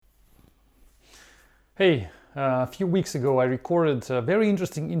Hey, a few weeks ago I recorded a very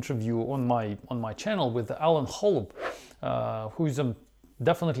interesting interview on my channel with Alan Holub, who is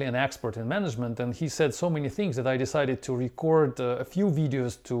definitely an expert in management, and he said so many things that I decided to record a few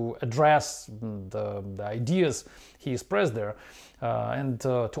videos to address the ideas he expressed there, and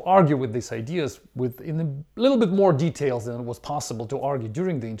to argue with these ideas in a little bit more details than was possible to argue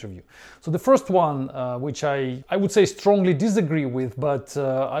during the interview. So the first one, which I would say strongly disagree with, but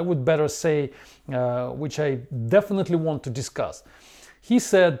I would better say which I definitely want to discuss. He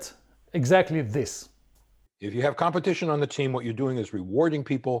said exactly this. If you have competition on the team, what you're doing is rewarding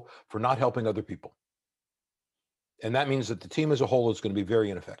people for not helping other people. And that means that the team as a whole is going to be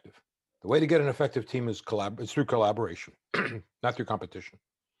very ineffective. The way to get an effective team is through collaboration, not through competition.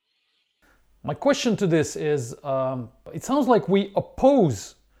 My question to this is, it sounds like we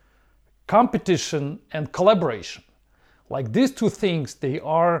oppose competition and collaboration. Like these two things, they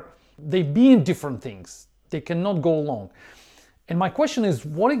mean different things. They cannot go along. And my question is,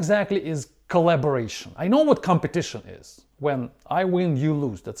 what exactly is collaboration? I know what competition is. When I win, you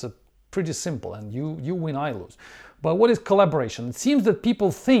lose. That's a pretty simple, and you win, I lose. But what is collaboration? It seems that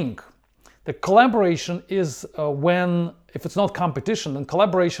people think that collaboration is if it's not competition, then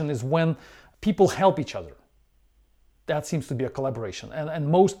collaboration is when people help each other. That seems to be a collaboration. And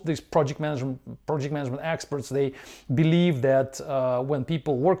most of these project management experts, they believe that when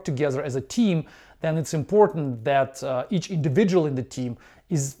people work together as a team, then it's important that each individual in the team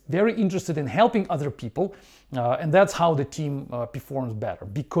is very interested in helping other people, and that's how the team performs better,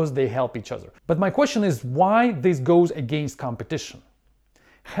 because they help each other. But my question is, why this goes against competition?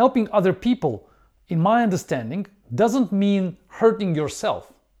 Helping other people, in my understanding, doesn't mean hurting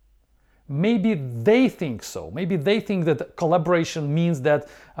yourself. Maybe they think so. Maybe they think that collaboration means that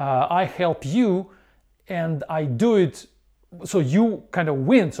I help you and I do it so you kind of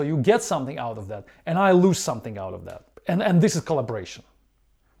win, so you get something out of that, and I lose something out of that. And this is collaboration,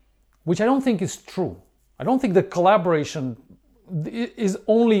 which I don't think is true. I don't think that collaboration is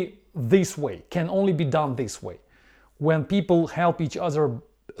only this way, can only be done this way, when people help each other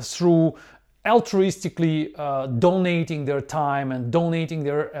through altruistically donating their time and donating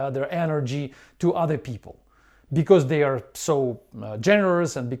their energy to other people, because they are so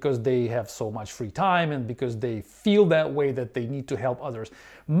generous, and because they have so much free time, and because they feel that way that they need to help others.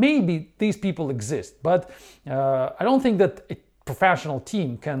 Maybe these people exist, but I don't think that a professional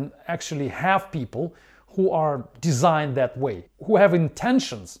team can actually have people who are designed that way, who have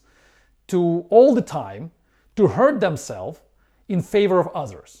intentions to all the time to hurt themselves in favor of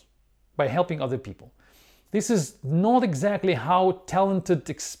others by helping other people. This is not exactly how talented,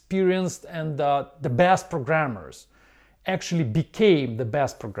 experienced, and the best programmers actually became the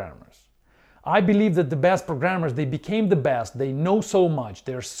best programmers. I believe that the best programmers, they became the best. They know so much.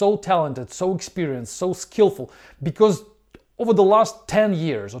 They're so talented, so experienced, so skillful, because over the last 10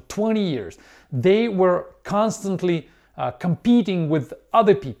 years or 20 years, they were constantly competing with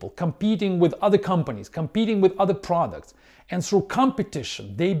other people, competing with other companies, competing with other products. And through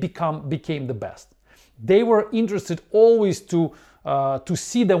competition, they became the best. They were interested always to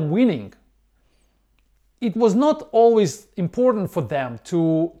see them winning. It was not always important for them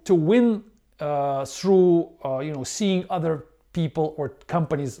to win through seeing other people or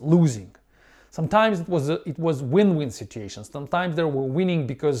companies losing. Sometimes it was win-win situations. Sometimes they were winning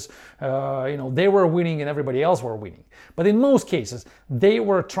because they were winning and everybody else were winning. But in most cases, they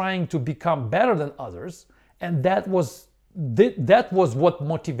were trying to become better than others, and that was what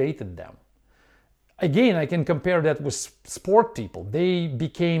motivated them. Again, I can compare that with sport people. They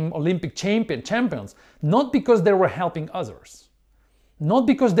became Olympic champions not because they were helping others, not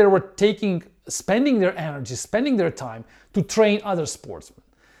because they were spending their energy, spending their time to train other sportsmen.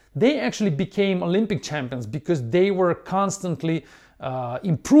 They actually became Olympic champions because they were constantly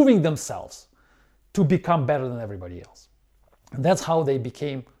improving themselves to become better than everybody else. And that's how they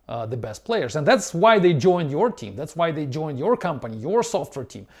became the best players. And that's why they joined your team. That's why they joined your company, your software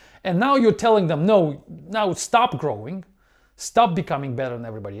team. And now you're telling them, no, now stop growing, stop becoming better than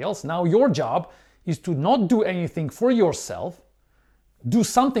everybody else. Now your job is to not do anything for yourself, do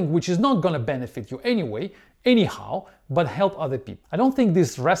something which is not going to benefit you anyhow, but help other people. I don't think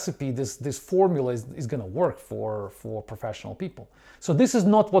this recipe, this formula is going to work for professional people. So this is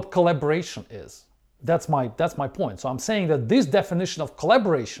not what collaboration is. That's my point. So I'm saying that this definition of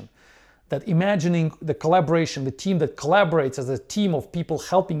collaboration, that imagining the collaboration, the team that collaborates as a team of people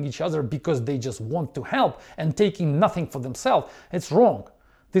helping each other because they just want to help and taking nothing for themselves, it's wrong.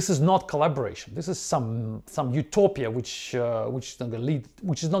 This is not collaboration. This is some utopia which is not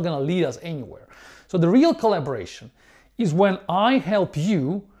going to lead us anywhere. So the real collaboration is when I help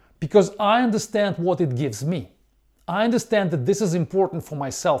you because I understand what it gives me. I understand that this is important for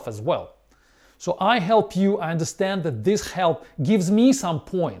myself as well. So I help you, I understand that this help gives me some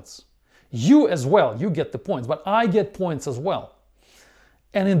points. You as well, you get the points, but I get points as well.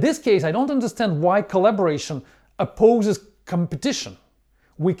 And in this case, I don't understand why collaboration opposes competition.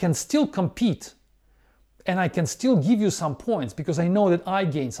 We can still compete, and I can still give you some points because I know that I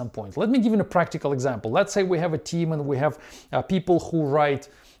gain some points. Let me give you a practical example. Let's say we have a team and we have people who write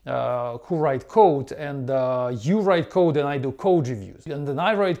code, and you write code and I do code reviews, and then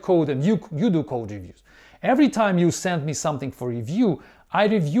I write code and you do code reviews. Every time you send me something for review, I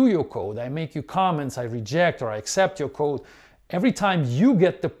review your code, I make you comments, I reject or I accept your code. Every time you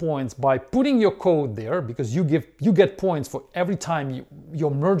get the points by putting your code there, because you get points for every time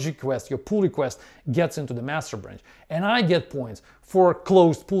your merge request, your pull request gets into the master branch, and I get points for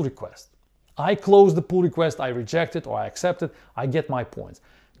closed pull request. I close the pull request, I reject it or I accept it, I get my points.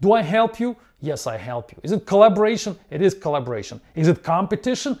 Do I help you? Yes, I help you. Is it collaboration? It is collaboration. Is it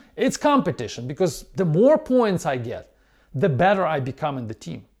competition? It's competition, because the more points I get, the better I become in the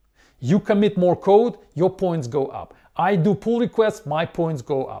team. You commit more code, your points go up. I do pull requests, my points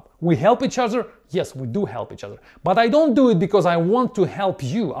go up. We help each other? Yes, we do help each other. But I don't do it because I want to help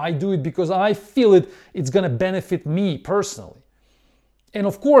you. I do it because I feel it's going to benefit me personally. And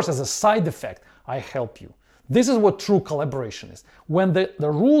of course, as a side effect, I help you. This is what true collaboration is. When the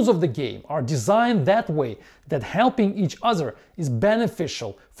rules of the game are designed that way, that helping each other is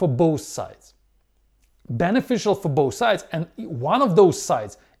beneficial for both sides. Beneficial for both sides, and one of those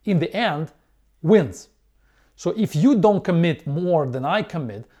sides, in the end, wins. So if you don't commit more than I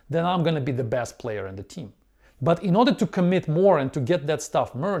commit, then I'm going to be the best player in the team. But in order to commit more and to get that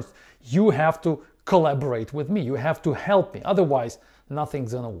stuff merged, you have to collaborate with me. You have to help me. Otherwise,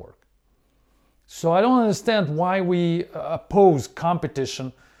 nothing's going to work. So I don't understand why we oppose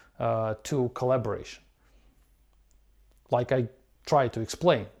competition to collaboration. Like I tried to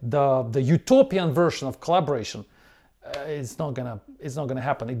explain, the utopian version of collaboration it's not gonna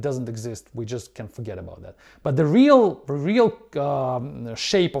happen. It doesn't exist. We just can forget about that. But the real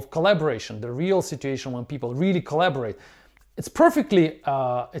shape of collaboration, the real situation when people really collaborate, it perfectly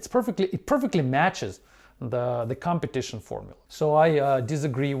matches the competition formula. So I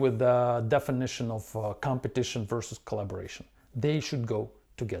disagree with the definition of competition versus collaboration. They should go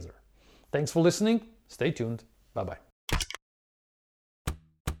together. Thanks for listening. Stay tuned. Bye bye.